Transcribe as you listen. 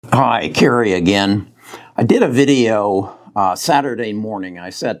Hi, Kerry again. I did a video Saturday morning.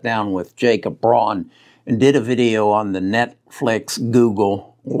 I sat down with Jacob Braun and did a video on the Netflix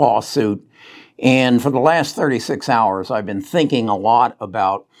Google lawsuit. And for the last 36 hours, I've been thinking a lot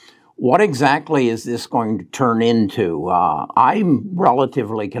about what exactly is this going to turn into. I'm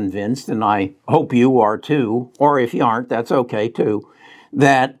relatively convinced, and I hope you are too, or if you aren't, that's okay too,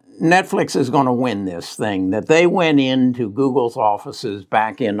 that Netflix is going to win this thing, that they went into Google's offices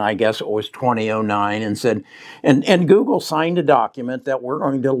back in, I guess it was 2009, and said, and Google signed a document that we're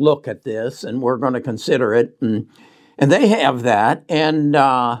going to look at this and we're going to consider it. And they have that. And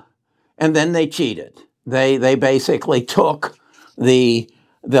then they cheated. They basically took the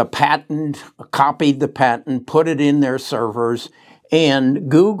patent, copied the patent, put it in their servers, and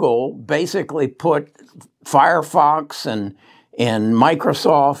Google basically put Firefox and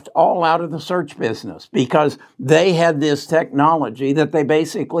Microsoft all out of the search business because they had this technology that they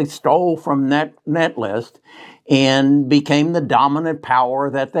basically stole from Netlist and became the dominant power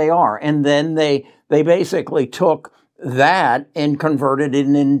that they are. And then they basically took that and converted it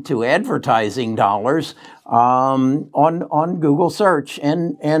into advertising dollars on Google search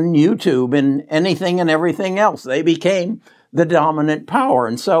and YouTube and anything and everything else. They became the dominant power.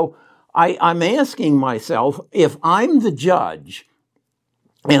 And so I'm asking myself, if I'm the judge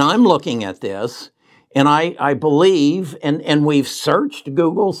and I'm looking at this, and I believe, and we've searched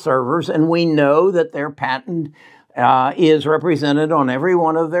Google servers, and we know that their patent is represented on every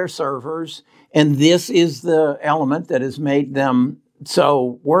one of their servers, and this is the element that has made them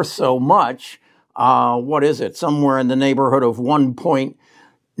so worth so much. What is it? Somewhere in the neighborhood of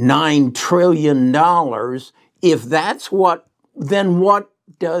 $1.9 trillion. If that's what, then what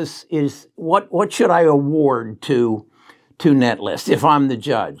should I award to Netlist if I'm the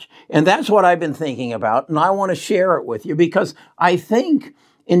judge? And that's what I've been thinking about, and I want to share it with you because I think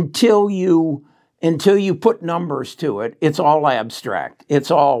until you put numbers to it, it's all abstract.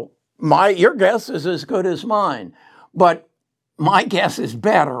 It's all your guess is as good as mine, but my guess is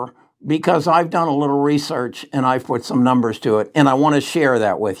better because I've done a little research and I've put some numbers to it, and I want to share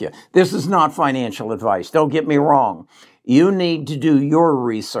that with you. This is not financial advice. Don't get me wrong. You need to do your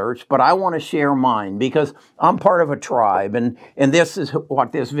research, but I want to share mine because I'm part of a tribe, and this is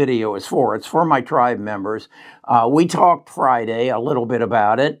what this video is for. It's for my tribe members. We talked Friday a little bit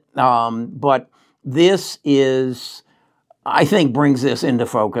about it, but this is, I think, brings this into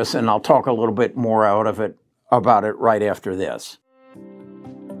focus, and I'll talk a little bit more about it right after this.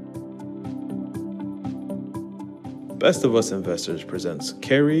 Best of Us Investors presents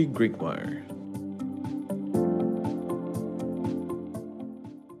Kerry Griegmeier.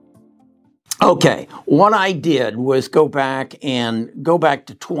 Okay, what I did was go back to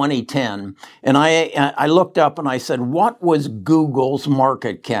 2010, and I looked up and I said, what was Google's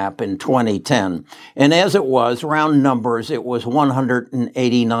market cap in 2010? And as it was, round numbers, it was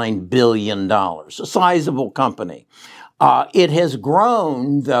 $189 billion, a sizable company. It has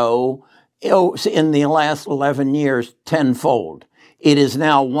grown, though, in the last 11 years, tenfold. It is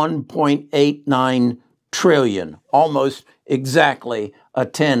now 1.89 trillion, almost exactly a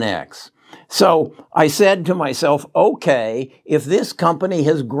 10x. So I said to myself, okay, if this company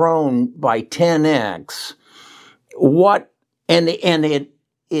has grown by 10x, and it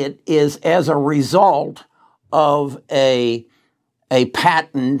is as a result of a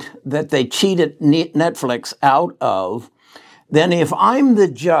patent that they cheated Netflix out of, then if I'm the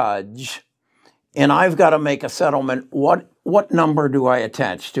judge and I've got to make a settlement, what number do I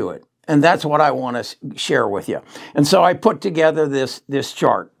attach to it? And that's what I want to share with you. And so I put together this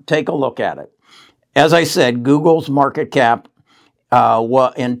chart. Take a look at it. As I said, Google's market cap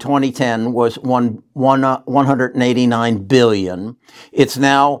in 2010 was 189 billion. It's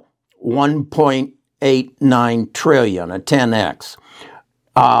now 1.89 trillion, a 10x.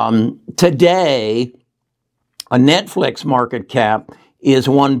 Today, a Netflix market cap is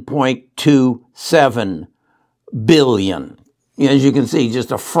 1.27 billion. As you can see,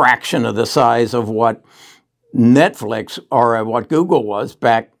 just a fraction of the size of what Netflix or what Google was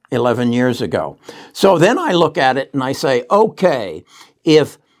back 11 years ago. So then I look at it and I say, okay,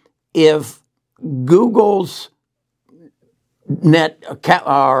 if Google's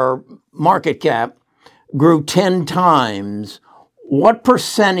market cap grew 10 times, what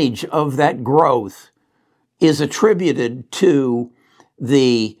percentage of that growth is attributed to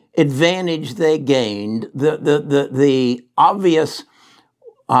the advantage they gained, the obvious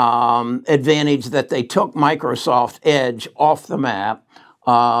advantage that they took Microsoft Edge off the map,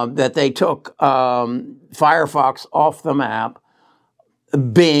 that they took Firefox off the map,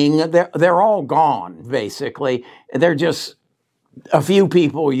 Bing, they're all gone, basically. They're just A few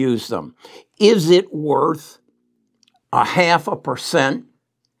people use them. Is it worth 0.5%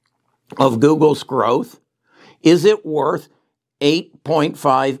 of Google's growth? Is it worth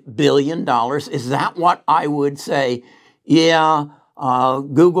 $8.5 billion? Is that what I would say? Yeah,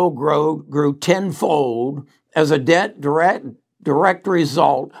 Google grew tenfold as a direct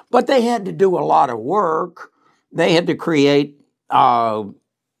result, but they had to do a lot of work. They had to create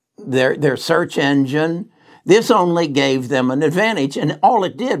their search engine. This only gave them an advantage, and all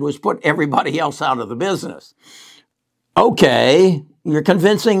it did was put everybody else out of the business. Okay, you're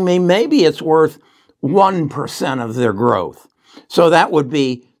convincing me maybe it's worth 1% of their growth. So that would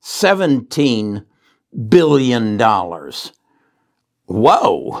be $17 billion.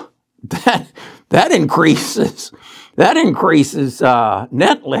 Whoa, that increases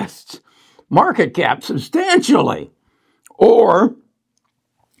Netlist's market cap substantially. Or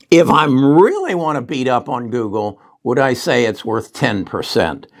if I really want to beat up on Google, would I say it's worth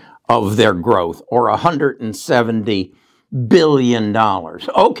 10% of their growth, or $170 billion?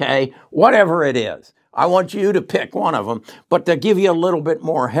 Okay, whatever it is. I want you to pick one of them, but to give you a little bit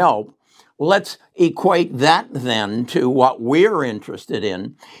more help, let's equate that then to what we're interested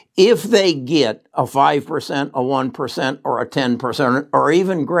in. If they get a 5%, a 1%, or a 10%, or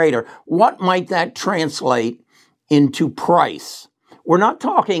even greater, what might that translate into price? We're not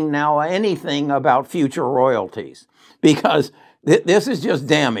talking now anything about future royalties, because this is just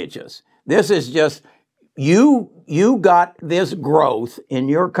damages. This is just you got this growth in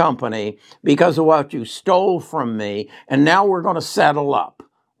your company because of what you stole from me, and now we're going to settle up.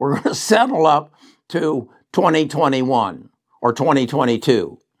 We're going to settle up to 2021 or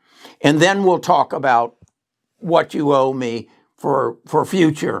 2022, and then we'll talk about what you owe me for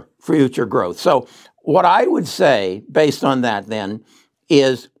future growth. So what I would say based on that then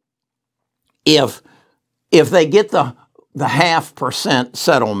is if they get the 0.5%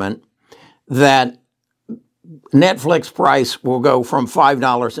 settlement, that Netflix price will go from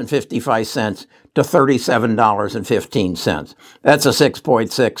 $5.55 to $37.15. That's a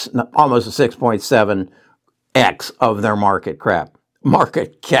 6.6, almost a 6.7x of their market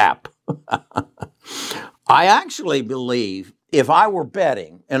cap. I actually believe, if I were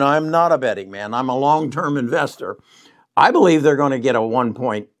betting, and I'm not a betting man, I'm a long-term investor, I believe they're going to get a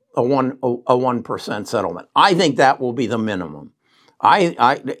 1% settlement. I think that will be the minimum.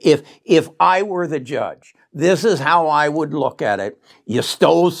 If I were the judge, this is how I would look at it. You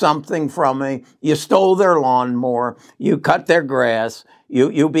stole something from me. You stole their lawnmower. You cut their grass.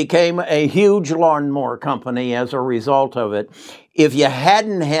 You became a huge lawnmower company as a result of it. If you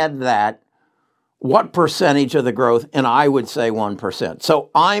hadn't had that, what percentage of the growth? And I would say 1%. So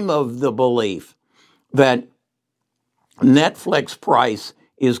I'm of the belief that Netflix price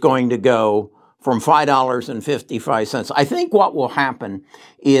is going to go from $5.55. I think what will happen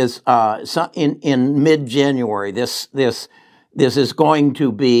is in mid-January, this is going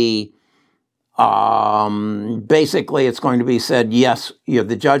to be basically it's going to be said, yes,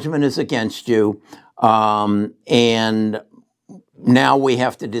 the judgment is against you, and now we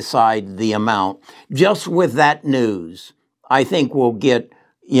have to decide the amount. Just with that news, I think we'll get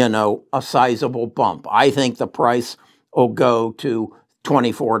a sizable bump. I think the price will go to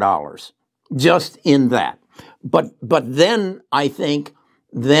 $24. Just in that. But then I think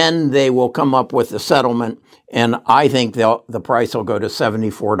then they will come up with a settlement, and I think the price will go to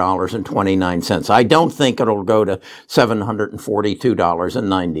 $74.29. I don't think it'll go to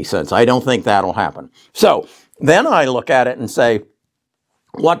 $742.90. I don't think that'll happen. So then I look at it and say,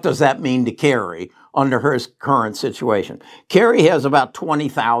 what does that mean to Carrie under her current situation? Carrie has about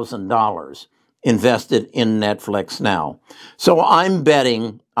 $20,000 invested in Netflix now. So I'm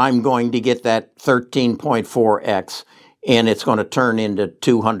betting I'm going to get that 13.4x, and it's going to turn into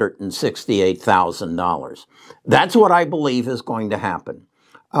 $268,000. That's what I believe is going to happen.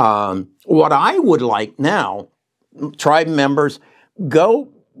 What I would like now, tribe members, go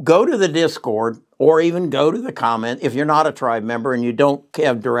to the Discord or even go to the comment if you're not a tribe member and you don't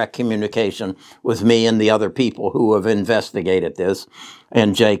have direct communication with me and the other people who have investigated this,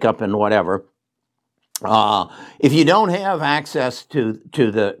 and Jacob and whatever. If you don't have access to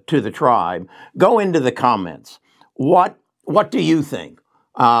the tribe, go into the comments. What do you think?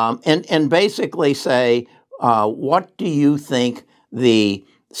 And basically say, what do you think the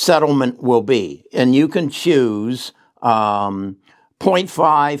settlement will be? And you can choose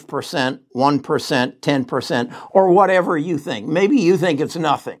 0.5%, 1%, 10%, or whatever you think. Maybe you think it's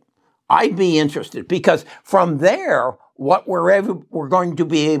nothing. I'd be interested, because from there, what we're going to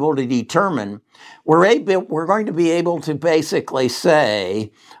be able to determine, we're going to be able to basically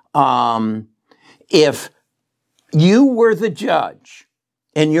say, if You were the judge,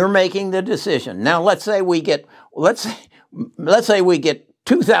 and you're making the decision. Now, let's say we get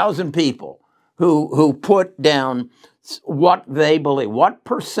 2,000 people who put down what they believe. What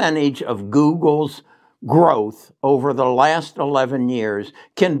percentage of Google's growth over the last 11 years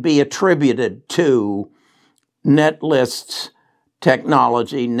can be attributed to Netlist's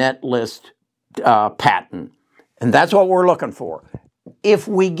technology, Netlist patent? And that's what we're looking for. If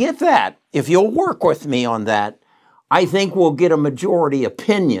we get that, if you'll work with me on that, I think we'll get a majority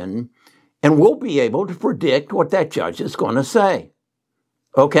opinion and we'll be able to predict what that judge is going to say.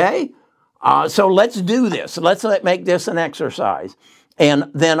 Okay? So let's do this. Let's make this an exercise.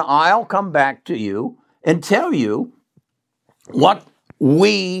 And then I'll come back to you and tell you what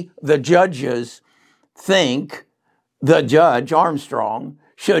we, the judges, think the judge, Armstrong,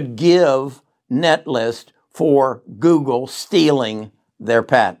 should give Netlist for Google stealing their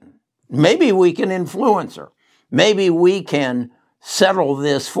patent. Maybe we can influence her. Maybe we can settle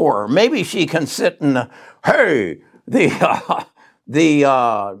this for her. Maybe she can sit in the, hey, the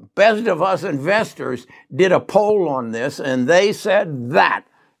Best of Us investors did a poll on this and they said that,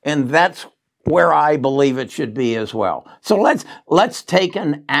 and that's where I believe it should be as well. So let's take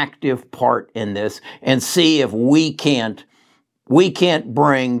an active part in this and see if we can't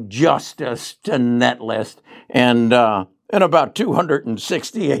bring justice to Netlist and about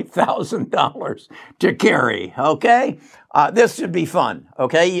 $268,000 to Carrie. Okay, this should be fun.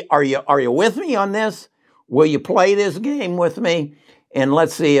 Okay, are you with me on this? Will you play this game with me? And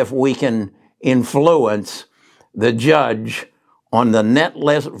let's see if we can influence the judge on the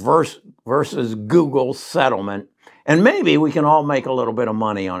Netlist versus Google settlement, and maybe we can all make a little bit of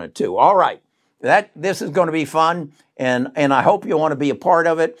money on it too. All right, this is going to be fun, and I hope you want to be a part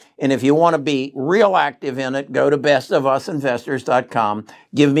of it. And if you want to be real active in it, go to bestofusinvestors.com.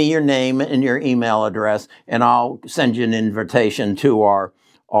 Give me your name and your email address, and I'll send you an invitation to our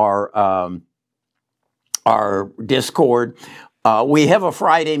Discord. We have a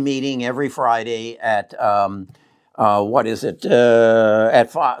Friday meeting every Friday at at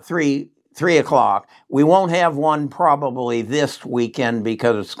 3 o'clock. We won't have one probably this weekend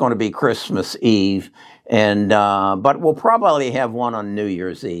because it's going to be Christmas Eve, and but we'll probably have one on New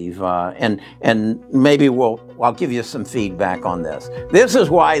Year's Eve, and maybe I'll give you some feedback on this. This is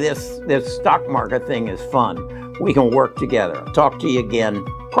why this stock market thing is fun. We can work together. I'll talk to you again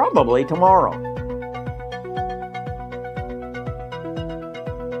probably tomorrow.